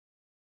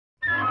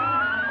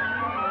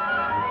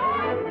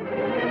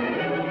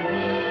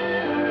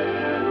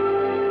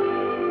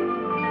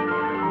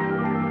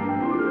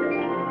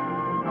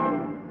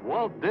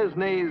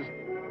Disney's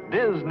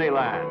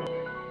Disneyland.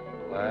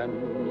 When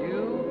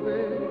you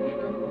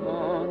wish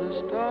upon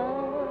a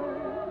star,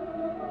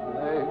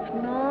 makes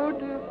no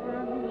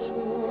difference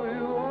who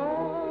you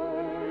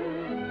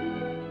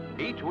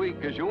are. Each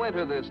week as you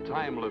enter this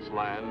timeless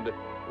land,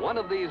 one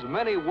of these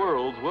many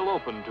worlds will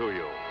open to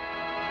you.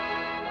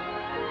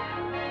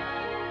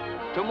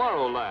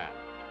 Tomorrowland,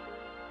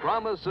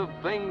 promise of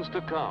things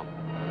to come.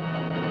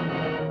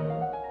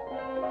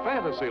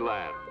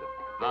 Fantasyland,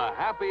 the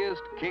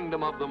happiest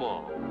kingdom of them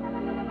all.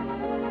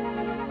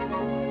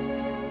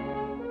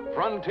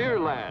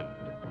 Frontierland,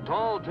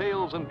 tall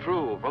tales and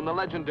true from the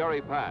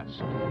legendary past.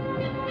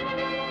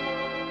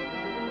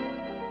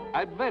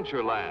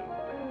 Adventureland,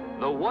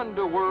 the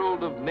wonder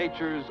world of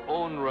nature's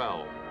own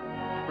realm.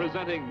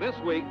 Presenting this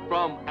week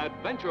from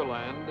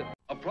Adventureland,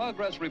 a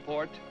progress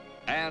report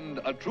and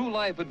a true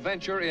life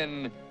adventure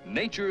in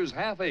nature's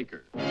half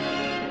acre.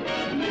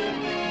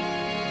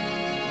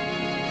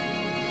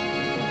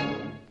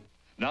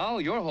 Now,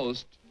 your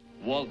host,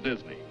 Walt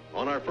Disney.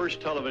 On our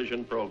first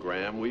television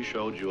program, we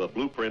showed you a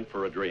blueprint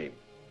for a dream.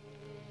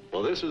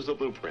 Well, this is the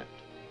blueprint.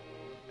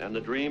 And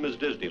the dream is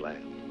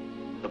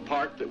Disneyland, the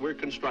park that we're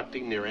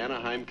constructing near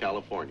Anaheim,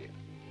 California.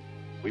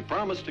 We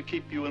promised to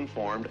keep you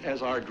informed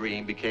as our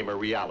dream became a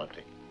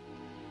reality.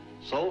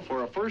 So,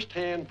 for a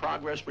first-hand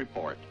progress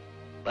report,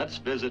 let's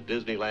visit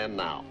Disneyland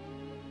now.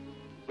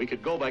 We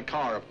could go by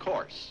car, of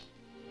course.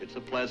 It's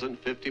a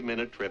pleasant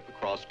 50-minute trip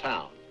across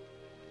town.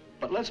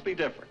 But let's be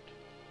different.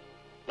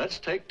 Let's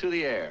take to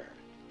the air.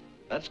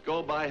 Let's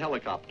go by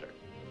helicopter.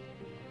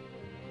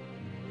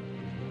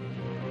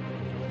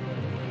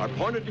 Our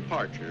point of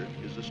departure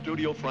is the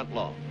studio front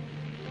lawn.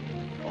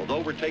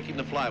 Although we're taking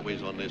the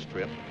flyways on this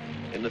trip,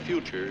 in the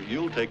future,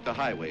 you'll take the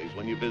highways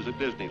when you visit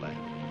Disneyland.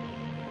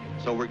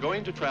 So we're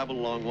going to travel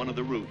along one of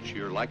the routes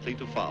you're likely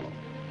to follow.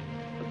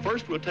 But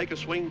first, we'll take a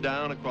swing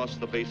down across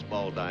the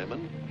baseball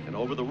diamond and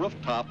over the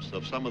rooftops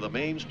of some of the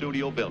main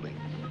studio buildings.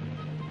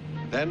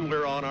 Then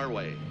we're on our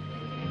way.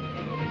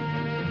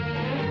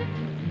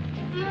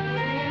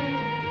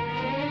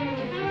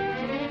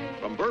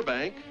 From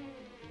Burbank,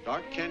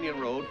 Dark Canyon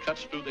Road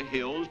cuts through the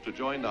hills to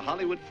join the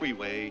Hollywood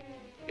Freeway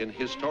in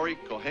historic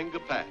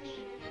Cahuenga Pass.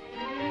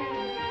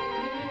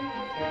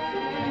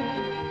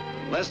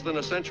 Less than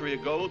a century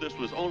ago, this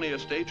was only a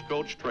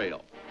stagecoach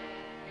trail.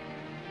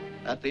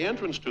 At the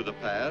entrance to the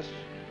pass,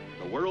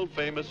 the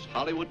world-famous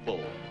Hollywood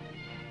Bowl,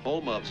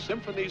 home of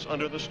symphonies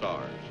under the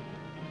stars.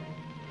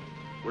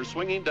 We're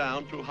swinging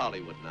down through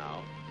Hollywood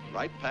now,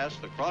 right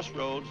past the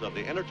crossroads of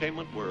the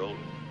entertainment world,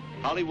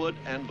 Hollywood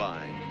and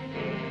Vine.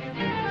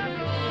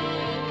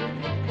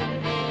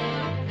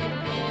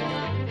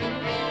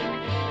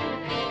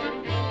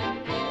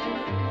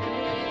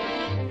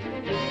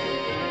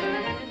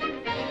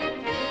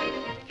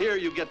 Here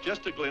you get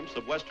just a glimpse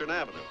of Western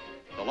Avenue,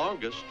 the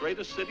longest,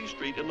 straightest city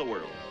street in the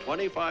world,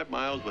 25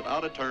 miles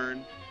without a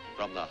turn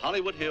from the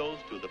Hollywood Hills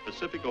to the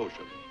Pacific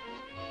Ocean.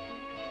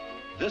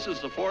 This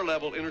is the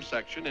 4-level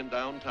intersection in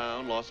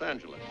downtown Los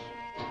Angeles.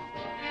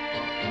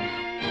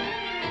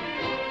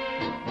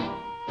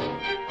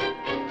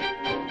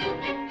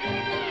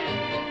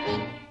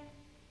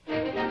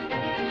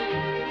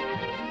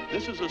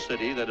 This is a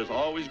city that has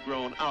always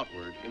grown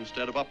outward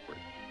instead of upward.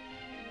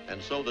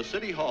 And so the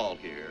City Hall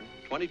here,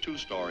 22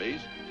 stories,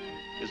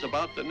 is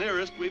about the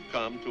nearest we've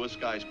come to a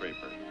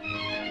skyscraper.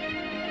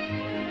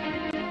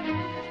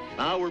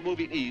 Now we're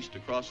moving east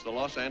across the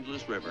Los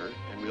Angeles River,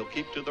 and we'll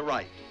keep to the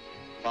right,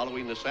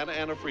 following the Santa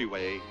Ana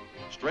Freeway,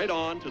 straight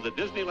on to the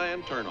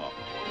Disneyland turnoff.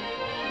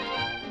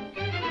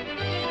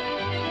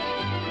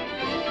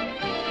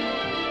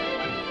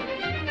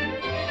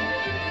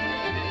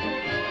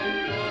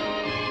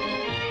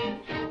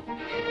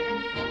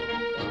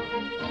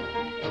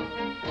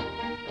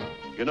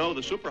 You know,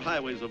 the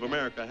superhighways of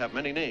America have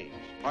many names,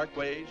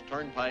 parkways,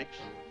 turnpikes,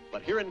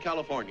 but here in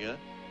California,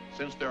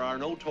 since there are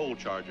no toll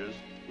charges,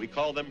 we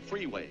call them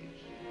freeways.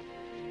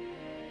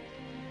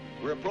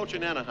 We're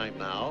approaching Anaheim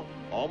now,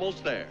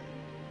 almost there.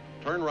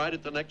 Turn right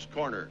at the next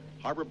corner,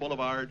 Harbor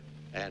Boulevard,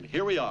 and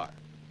here we are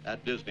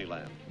at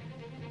Disneyland.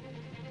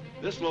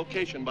 This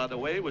location, by the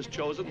way, was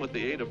chosen with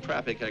the aid of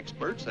traffic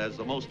experts as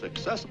the most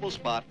accessible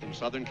spot in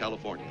Southern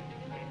California.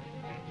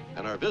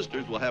 And our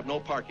visitors will have no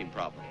parking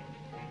problem.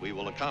 We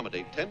will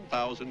accommodate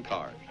 10,000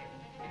 cars.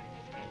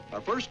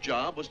 Our first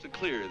job was to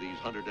clear these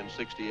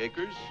 160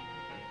 acres,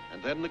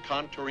 and then the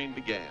contouring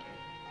began.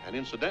 And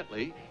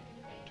incidentally,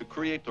 to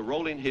create the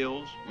rolling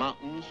hills,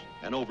 mountains,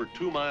 and over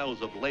 2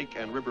 miles of lake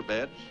and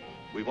riverbeds,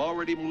 we've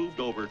already moved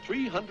over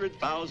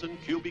 300,000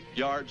 cubic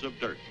yards of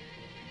dirt.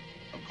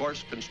 Of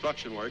course,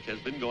 construction work has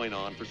been going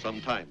on for some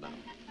time now.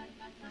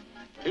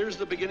 Here's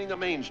the beginning of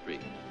Main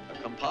Street,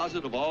 a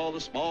composite of all the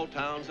small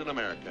towns in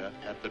America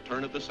at the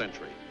turn of the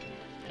century.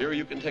 Here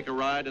you can take a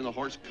ride in the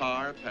horse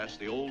car past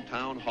the old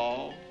town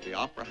hall, the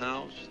opera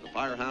house, the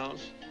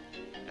firehouse,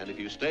 and if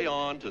you stay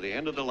on to the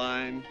end of the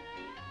line,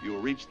 you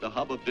will reach the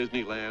hub of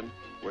Disneyland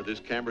where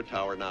this camera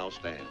tower now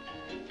stands.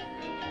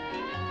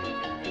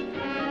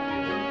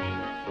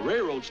 The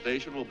railroad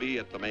station will be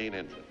at the main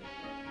entrance.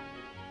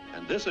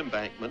 And this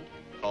embankment,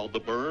 called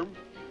the berm,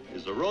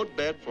 is the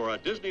roadbed for a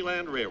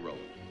Disneyland railroad.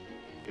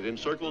 It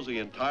encircles the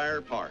entire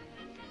park.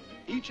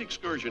 Each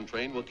excursion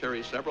train will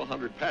carry several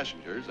hundred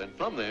passengers, and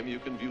from them you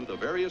can view the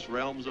various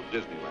realms of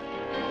Disneyland.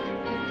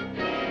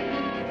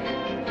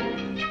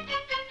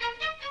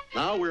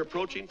 Now we're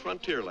approaching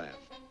Frontierland,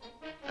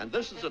 and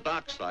this is a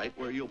dock site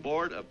where you'll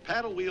board a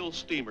paddle wheel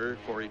steamer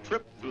for a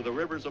trip through the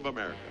rivers of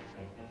America.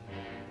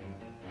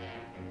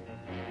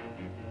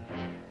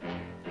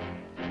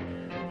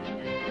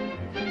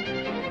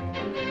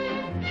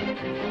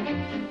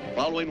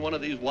 Following one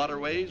of these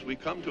waterways, we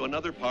come to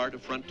another part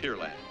of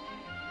Frontierland,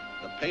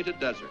 the Painted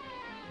Desert,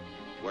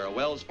 where a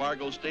Wells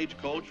Fargo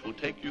stagecoach will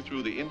take you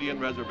through the Indian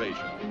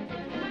reservation.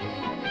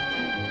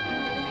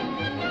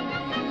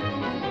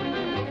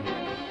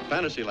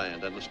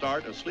 Fantasyland and the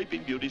start of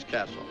Sleeping Beauty's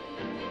castle.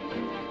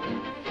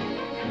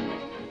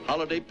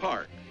 Holiday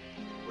Park,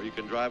 where you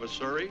can drive a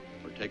surrey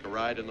or take a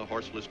ride in the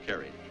horseless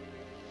carriage.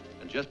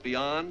 And just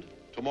beyond,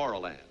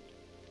 Tomorrowland,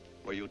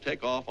 where you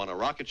take off on a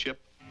rocket ship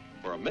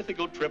for a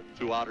mythical trip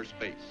through outer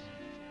space.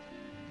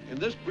 In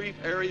this brief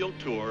aerial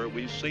tour,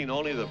 we've seen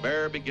only the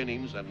bare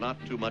beginnings and not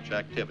too much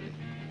activity.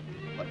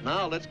 But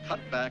now let's cut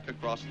back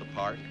across the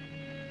park,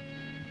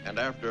 and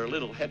after a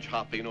little hedge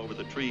hopping over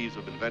the trees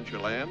of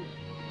Adventureland,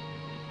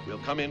 we'll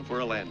come in for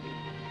a landing.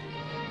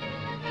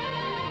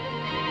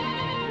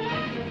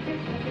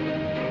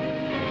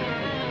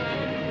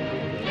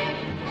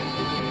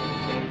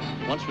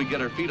 Once we get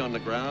our feet on the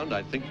ground,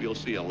 I think we'll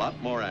see a lot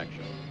more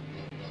action.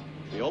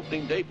 The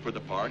opening date for the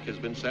park has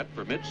been set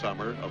for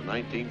midsummer of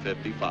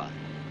 1955.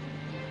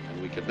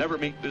 And we could never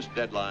meet this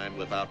deadline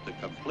without the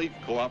complete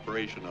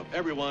cooperation of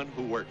everyone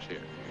who works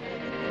here.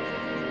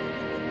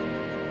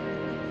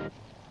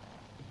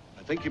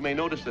 I think you may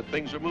notice that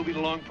things are moving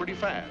along pretty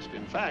fast.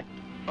 In fact,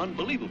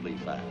 unbelievably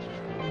fast.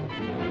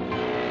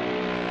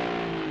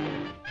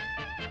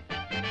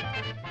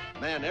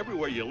 Man,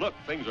 everywhere you look,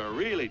 things are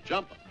really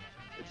jumping.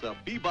 It's a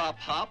bebop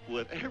hop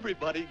with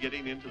everybody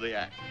getting into the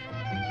act.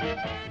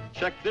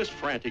 Check this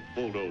frantic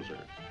bulldozer.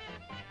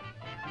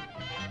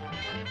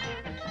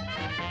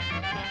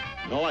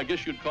 No, I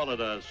guess you'd call it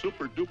a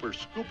super-duper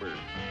scooper.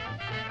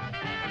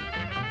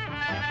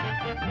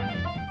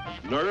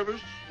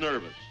 Nervous,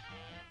 nervous.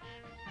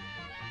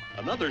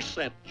 Another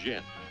scent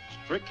gent,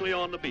 strictly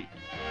on the beat.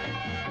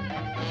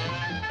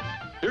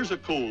 Here's a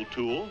cool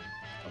tool,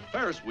 a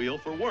Ferris wheel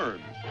for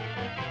worms.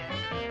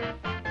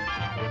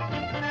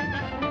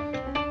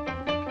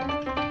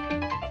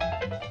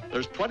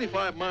 There's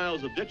 25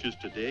 miles of ditches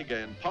to dig,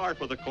 and par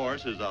for the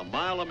course is a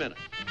mile a minute.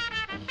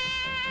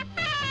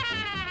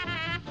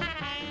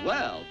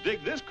 Well,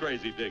 dig this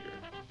crazy digger.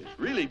 It's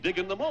really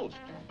digging the most.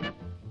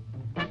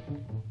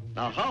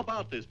 Now, how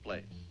about this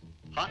place?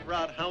 Hot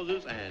rod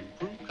houses and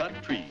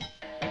crew-cut trees.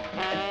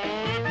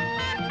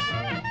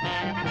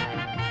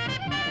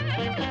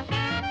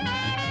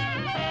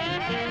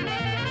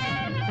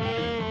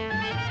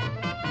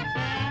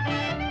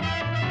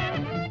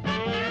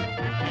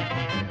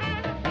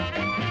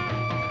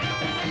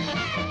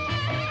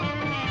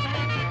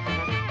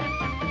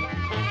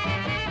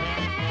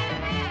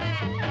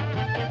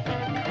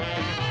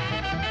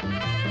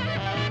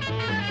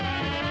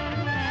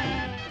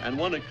 And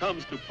when it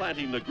comes to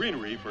planting the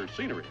greenery for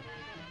scenery,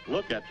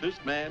 look at this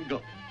man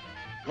go.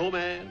 Go,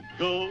 man,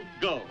 go,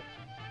 go.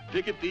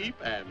 Dig it deep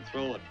and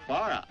throw it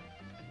far out.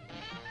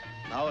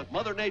 Now, if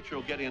Mother Nature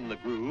will get in the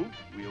groove,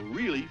 we'll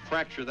really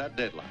fracture that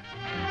deadline.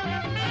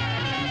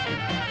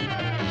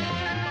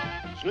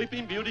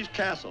 Sleeping Beauty's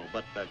castle,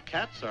 but the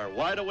cats are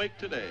wide awake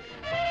today.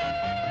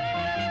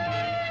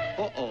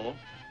 Uh-oh,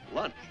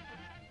 lunch.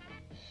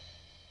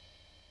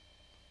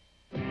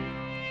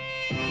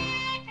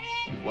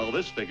 Well,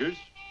 this figures.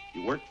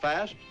 You work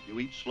fast,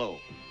 you eat slow.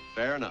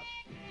 Fair enough.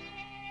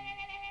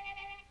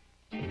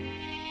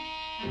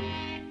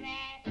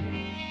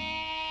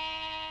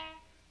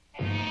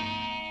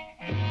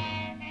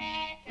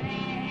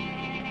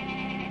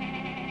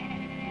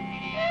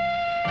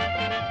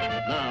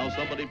 Now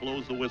somebody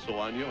blows the whistle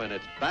on you and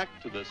it's back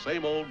to the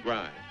same old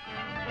grind.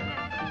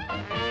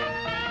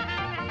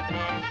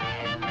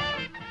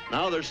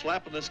 Now they're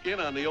slapping the skin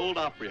on the old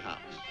Opry House.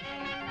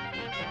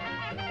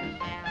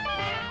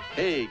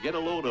 Hey, get a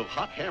load of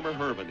hot hammer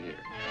Herman here.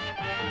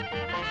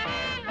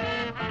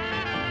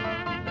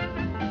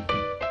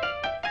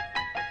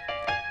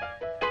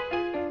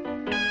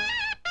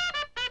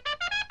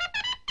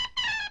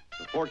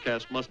 The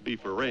forecast must be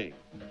for rain.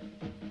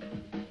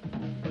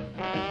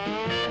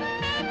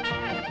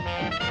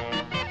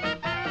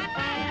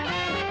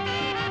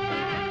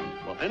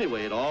 Well,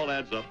 anyway, it all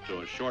adds up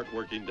to a short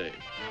working day.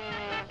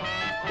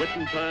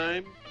 Quitting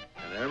time,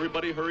 and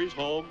everybody hurries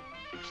home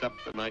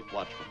except the night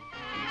watchman.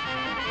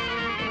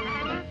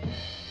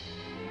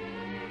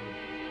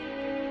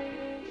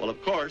 Well,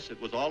 of course,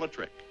 it was all a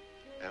trick.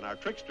 And our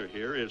trickster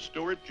here is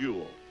Stuart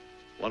Jewell,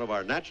 one of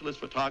our naturalist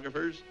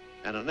photographers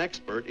and an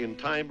expert in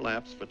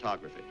time-lapse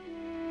photography.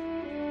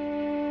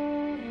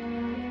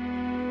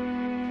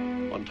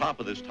 On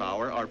top of this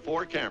tower are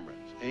 4 cameras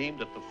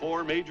aimed at the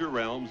 4 major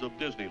realms of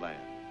Disneyland.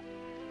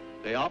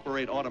 They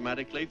operate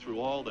automatically through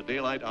all the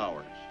daylight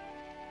hours.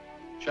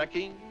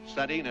 Checking,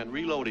 setting, and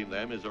reloading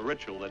them is a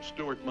ritual that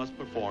Stewart must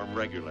perform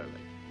regularly.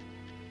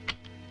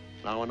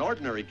 Now, an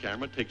ordinary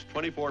camera takes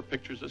 24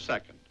 pictures a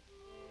second,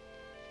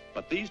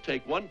 but these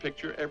take one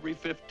picture every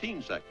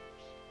 15 seconds.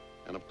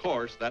 And of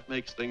course, that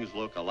makes things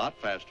look a lot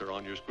faster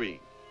on your screen.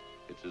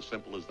 It's as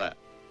simple as that.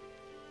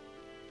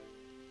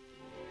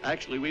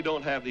 Actually, we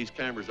don't have these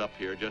cameras up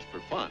here just for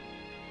fun.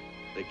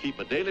 They keep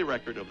a daily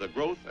record of the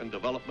growth and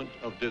development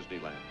of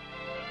Disneyland.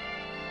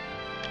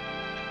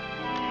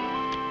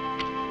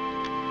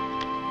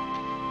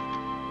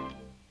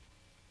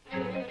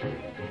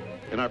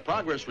 In our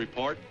progress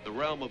report, the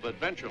realm of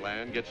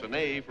Adventureland gets an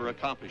A for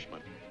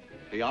accomplishment.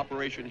 The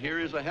operation here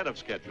is ahead of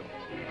schedule.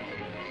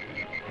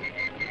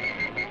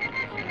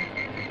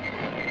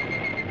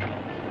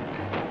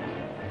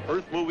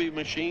 Earth-moving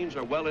machines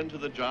are well into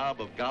the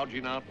job of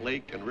gouging out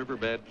lake and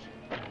riverbeds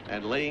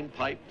and laying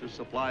pipe to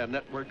supply a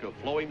network of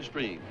flowing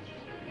streams.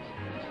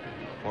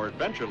 For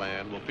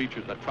Adventureland will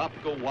feature the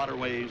tropical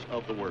waterways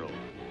of the world.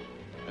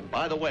 And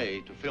by the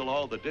way, to fill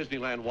all the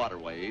Disneyland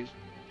waterways,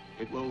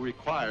 it will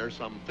require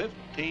some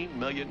 15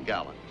 million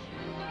gallons.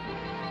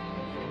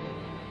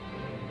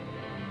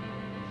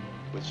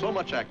 With so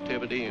much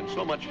activity and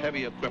so much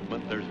heavy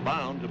equipment, there's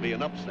bound to be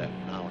an upset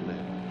now and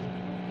then.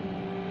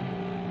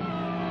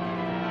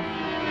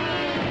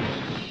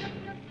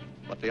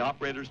 But the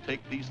operators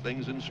take these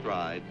things in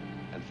stride,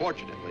 and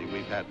fortunately,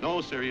 we've had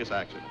no serious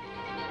accidents.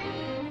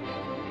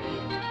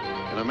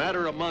 In a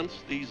matter of months,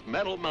 these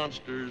metal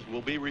monsters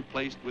will be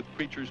replaced with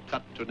creatures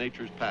cut to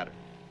nature's pattern.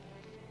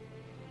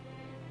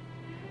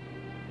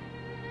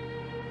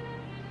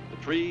 The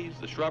trees,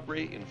 the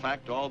shrubbery, in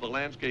fact, all the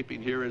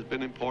landscaping here has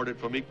been imported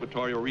from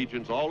equatorial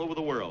regions all over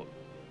the world.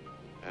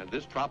 And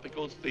this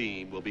tropical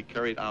theme will be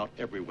carried out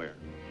everywhere.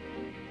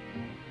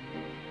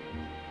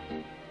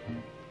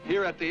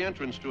 Here at the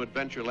entrance to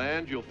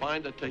Adventureland, you'll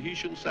find a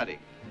Tahitian setting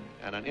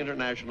and an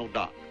international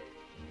dock.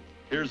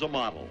 Here's a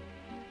model.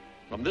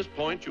 From this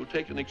point, you'll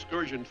take an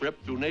excursion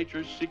trip through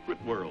nature's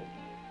secret world.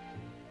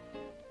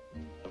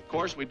 Of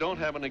course, we don't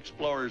have an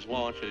explorer's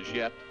launch as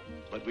yet,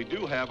 but we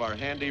do have our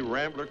handy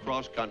Rambler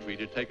cross country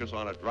to take us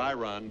on a dry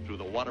run through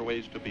the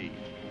waterways to be.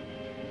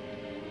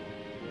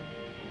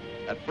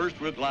 At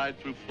first, we'll glide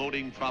through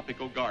floating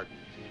tropical gardens,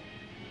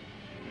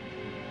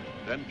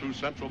 then through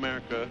Central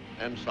America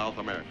and South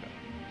America.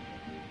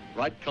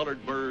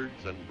 Bright-colored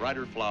birds and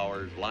brighter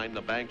flowers line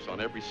the banks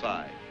on every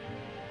side.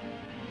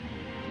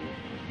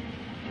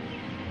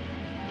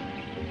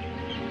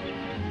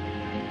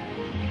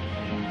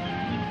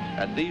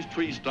 At these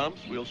tree stumps,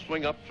 we'll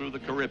swing up through the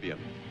Caribbean,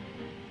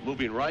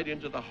 moving right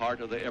into the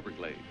heart of the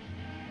Everglades.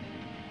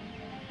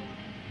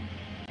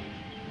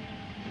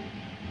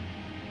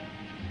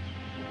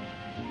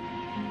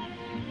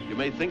 You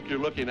may think you're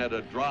looking at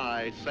a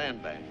dry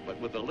sandbank, but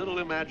with a little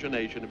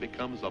imagination, it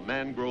becomes a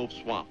mangrove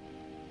swamp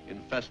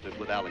infested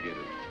with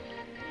alligators.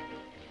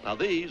 Now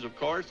these, of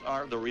course,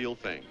 are the real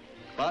thing.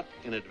 But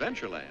in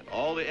Adventureland,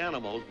 all the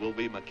animals will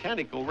be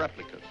mechanical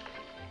replicas,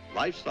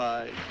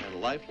 life-size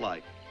and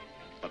lifelike,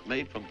 but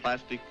made from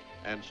plastic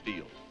and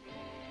steel.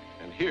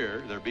 And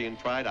here, they're being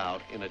tried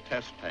out in a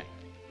test tank.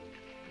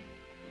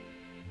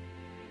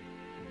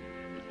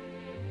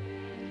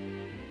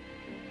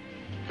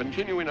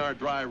 Continuing our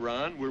dry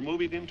run, we're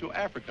moving into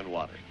African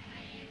water.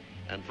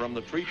 And from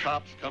the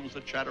treetops comes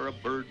the chatter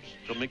of birds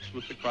to mix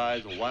with the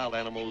cries of wild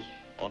animals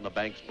on the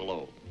banks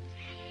below.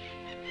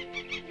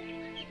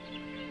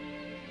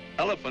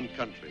 Elephant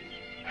country.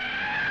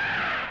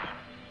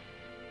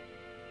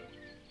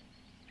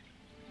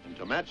 And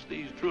to match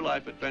these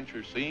true-life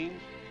adventure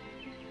scenes,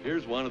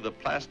 here's one of the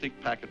plastic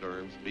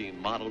pachyderms being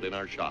modeled in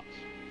our shops.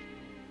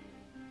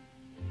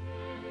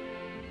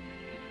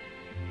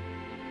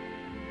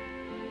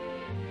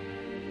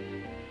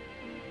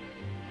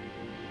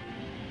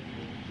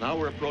 Now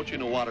we're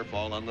approaching a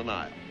waterfall on the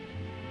Nile.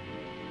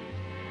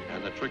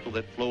 And the trickle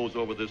that flows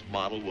over this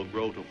model will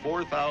grow to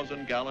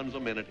 4,000 gallons a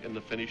minute in the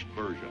finished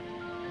version.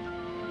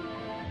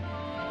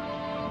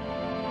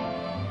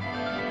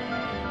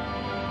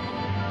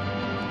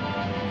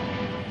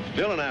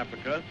 Still in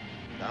Africa,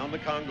 down the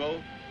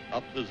Congo,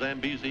 up the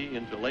Zambezi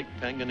into Lake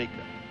Tanganyika.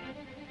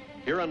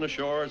 Here on the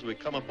shores, we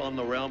come upon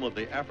the realm of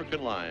the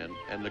African lion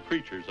and the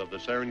creatures of the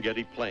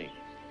Serengeti Plain.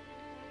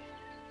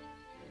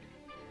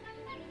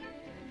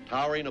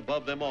 Towering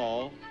above them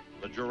all,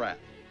 the giraffe.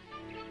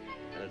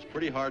 And it's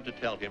pretty hard to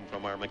tell him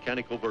from our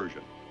mechanical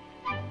version.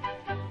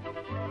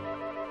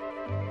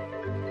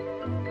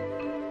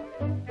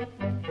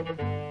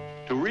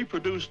 To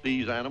reproduce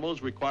these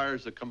animals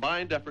requires the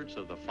combined efforts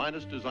of the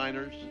finest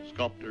designers,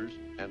 sculptors,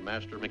 and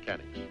master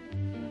mechanics.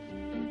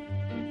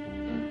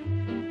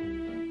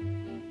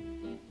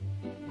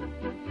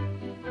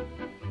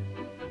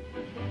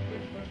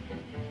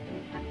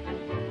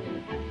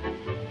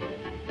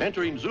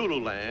 Entering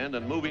Zululand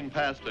and moving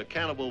past a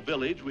cannibal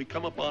village, we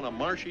come upon a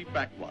marshy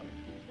backwater.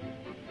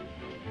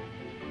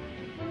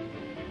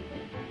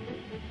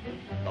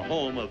 The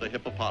home of the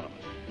hippopotamus.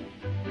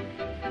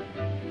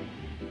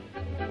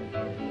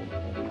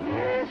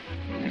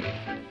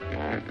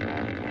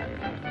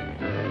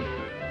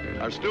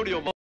 Our studio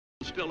vault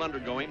is still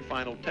undergoing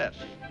final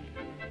tests.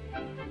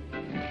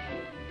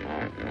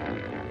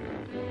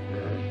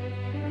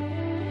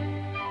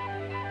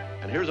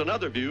 And here's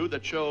another view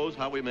that shows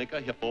how we make a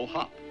hippo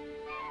hop.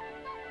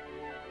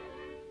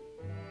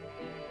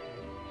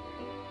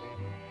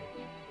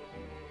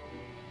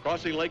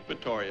 Crossing Lake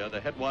Victoria, the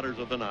headwaters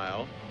of the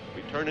Nile,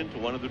 we turn into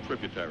one of the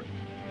tributaries.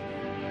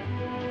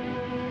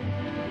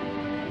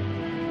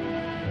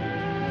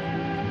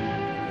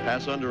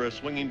 Pass under a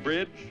swinging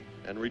bridge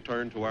and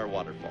return to our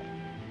waterfall.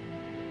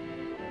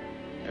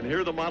 And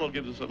here the model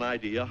gives us an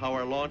idea how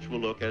our launch will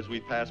look as we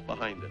pass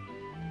behind it.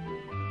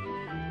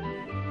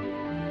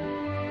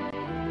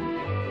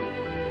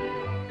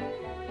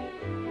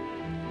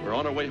 We're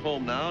on our way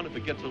home now, and if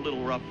it gets a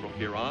little rough from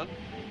here on,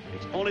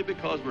 it's only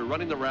because we're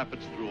running the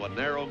rapids through a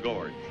narrow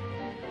gorge.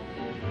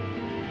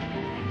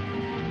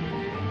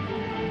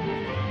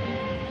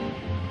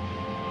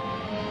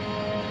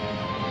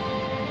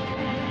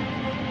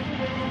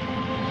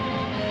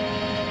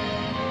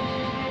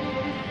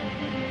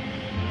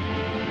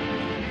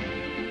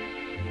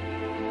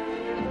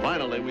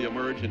 Finally, we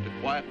emerge into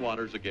quiet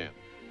waters again.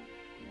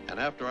 And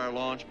after our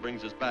launch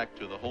brings us back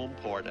to the home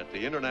port at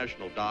the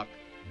International Dock,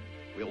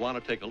 we'll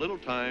want to take a little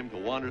time to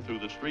wander through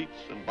the streets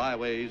and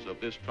byways of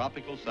this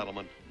tropical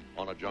settlement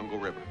on a jungle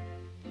river.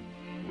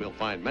 We'll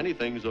find many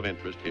things of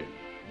interest here.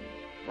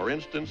 For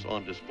instance,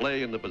 on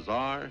display in the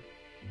bazaar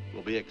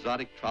will be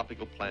exotic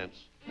tropical plants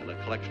and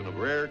a collection of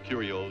rare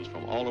curios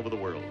from all over the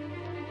world.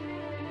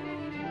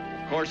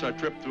 Of course, our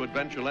trip through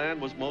Adventureland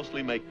was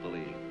mostly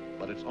make-believe,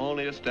 but it's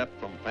only a step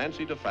from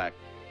fancy to fact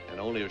and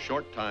only a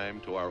short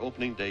time to our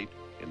opening date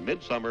in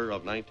midsummer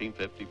of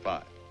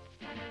 1955.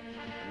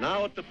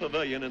 Now at the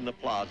pavilion in the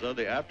plaza,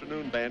 the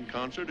afternoon band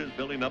concert is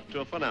building up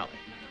to a finale.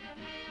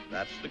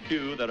 That's the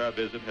cue that our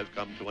visit has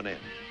come to an end.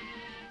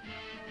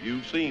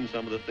 You've seen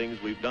some of the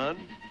things we've done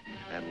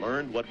and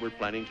learned what we're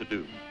planning to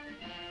do.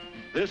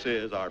 This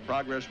is our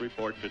progress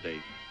report to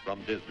date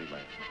from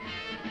Disneyland.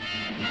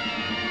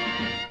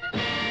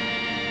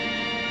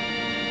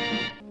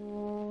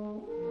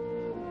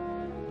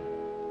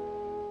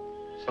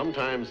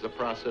 Sometimes the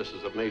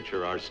processes of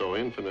nature are so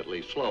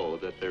infinitely slow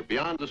that they're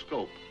beyond the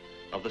scope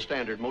of the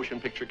standard motion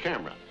picture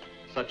camera,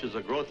 such as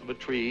the growth of a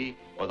tree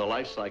or the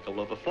life cycle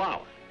of a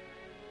flower.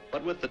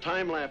 But with the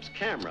time-lapse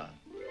camera,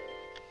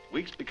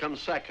 weeks become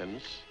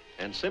seconds,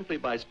 and simply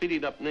by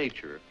speeding up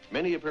nature,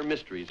 many of her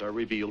mysteries are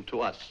revealed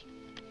to us.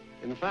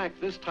 In fact,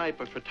 this type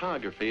of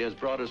photography has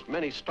brought us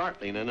many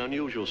startling and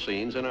unusual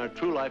scenes in our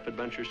True Life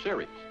Adventure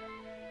series.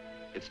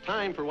 It's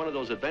time for one of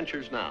those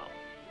adventures now.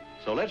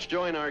 So let's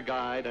join our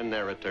guide and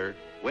narrator,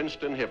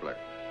 Winston Hibbler.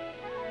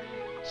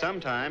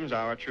 Sometimes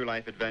our true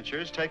life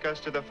adventures take us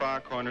to the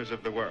far corners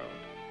of the world,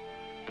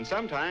 and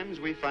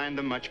sometimes we find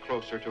them much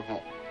closer to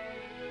home.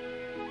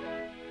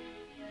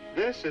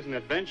 This is an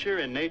adventure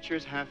in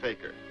nature's half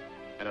acre,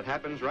 and it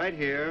happens right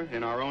here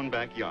in our own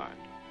backyard.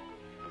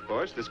 Of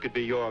course, this could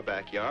be your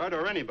backyard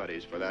or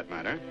anybody's for that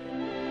matter.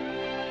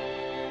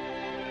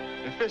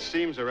 If this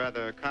seems a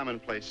rather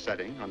commonplace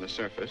setting on the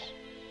surface,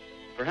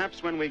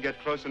 perhaps when we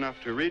get close enough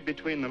to read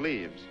between the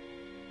leaves,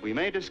 we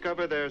may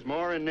discover there's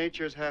more in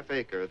nature's half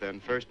acre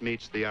than first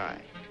meets the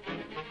eye.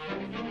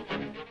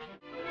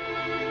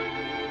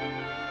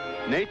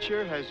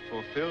 Nature has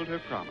fulfilled her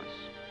promise.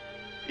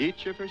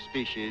 Each of her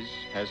species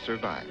has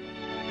survived.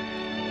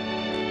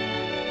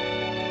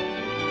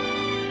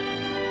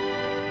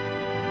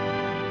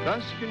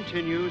 Thus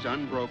continues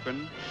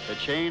unbroken the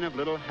chain of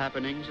little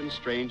happenings and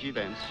strange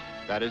events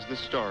that is the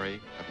story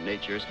of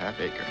nature's half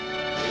acre.